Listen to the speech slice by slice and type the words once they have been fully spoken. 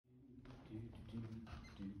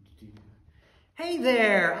Hey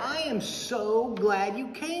there, I am so glad you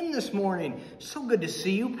came this morning. So good to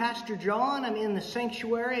see you, Pastor John. I'm in the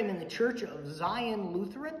sanctuary, I'm in the Church of Zion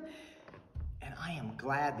Lutheran, and I am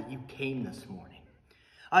glad that you came this morning.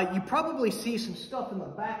 You probably see some stuff in the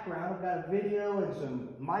background. I've got a video and some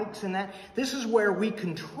mics and that. This is where we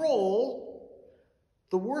control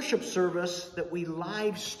the worship service that we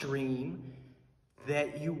live stream,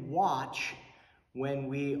 that you watch when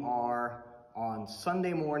we are on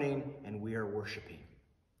Sunday morning and we are worshiping.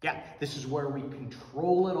 Yeah, this is where we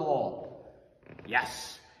control it all.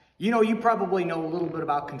 Yes. You know, you probably know a little bit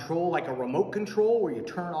about control, like a remote control where you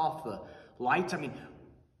turn off the lights. I mean,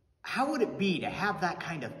 how would it be to have that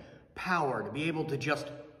kind of power, to be able to just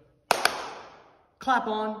clap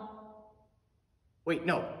on? Wait,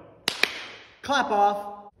 no. Clap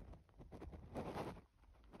off.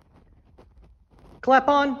 Clap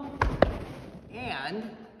on.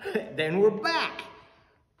 And then we're back.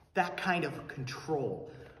 That kind of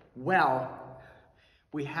control. Well,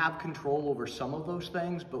 we have control over some of those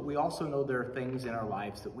things, but we also know there are things in our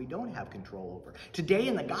lives that we don't have control over. Today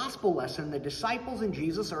in the gospel lesson, the disciples and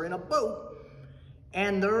Jesus are in a boat,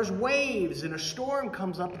 and there's waves, and a storm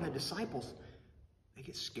comes up, and the disciples, they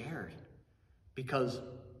get scared because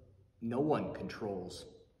no one controls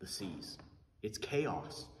the seas. It's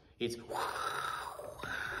chaos. It's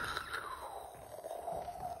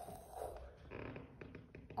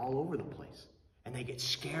all over the place. And they get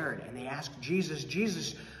scared and they ask Jesus,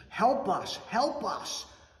 Jesus, help us, help us.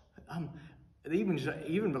 They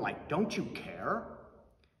even like, don't you care?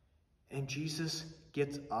 And Jesus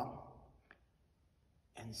gets up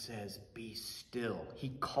and says, be still.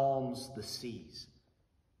 He calms the seas.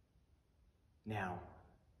 Now,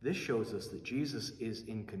 this shows us that Jesus is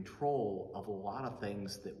in control of a lot of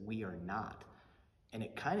things that we are not. And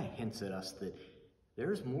it kind of hints at us that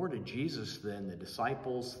there's more to Jesus than the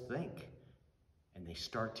disciples think. And they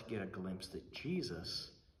start to get a glimpse that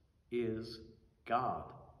Jesus is God.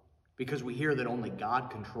 Because we hear that only God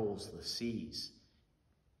controls the seas.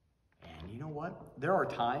 And you know what? There are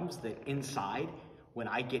times that inside, when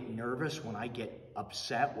I get nervous, when I get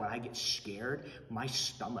upset, when I get scared, my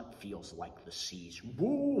stomach feels like the seas.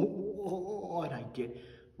 And I get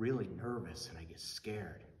really nervous and I get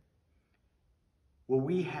scared. Well,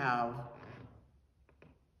 we have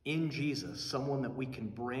in Jesus someone that we can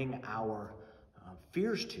bring our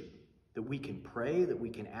fears to, that we can pray, that we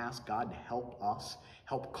can ask God to help us,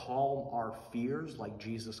 help calm our fears like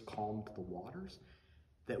Jesus calmed the waters,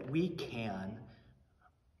 that we can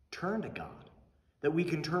turn to God, that we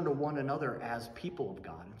can turn to one another as people of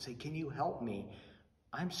God and say, can you help me?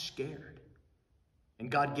 I'm scared. And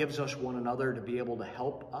God gives us one another to be able to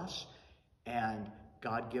help us, and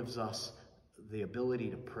God gives us the ability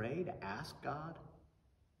to pray, to ask God,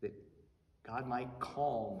 that God might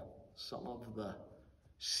calm some of the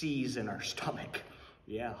seas in our stomach.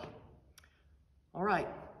 Yeah. All right.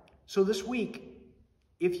 So this week,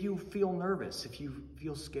 if you feel nervous, if you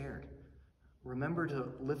feel scared, remember to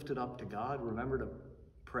lift it up to God. Remember to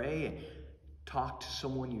pray and talk to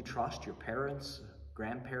someone you trust, your parents,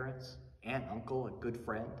 grandparents, aunt, uncle, a good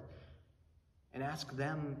friend, and ask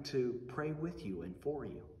them to pray with you and for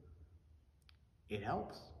you. It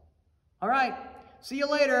helps. All right. See you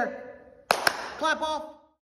later. Clap off.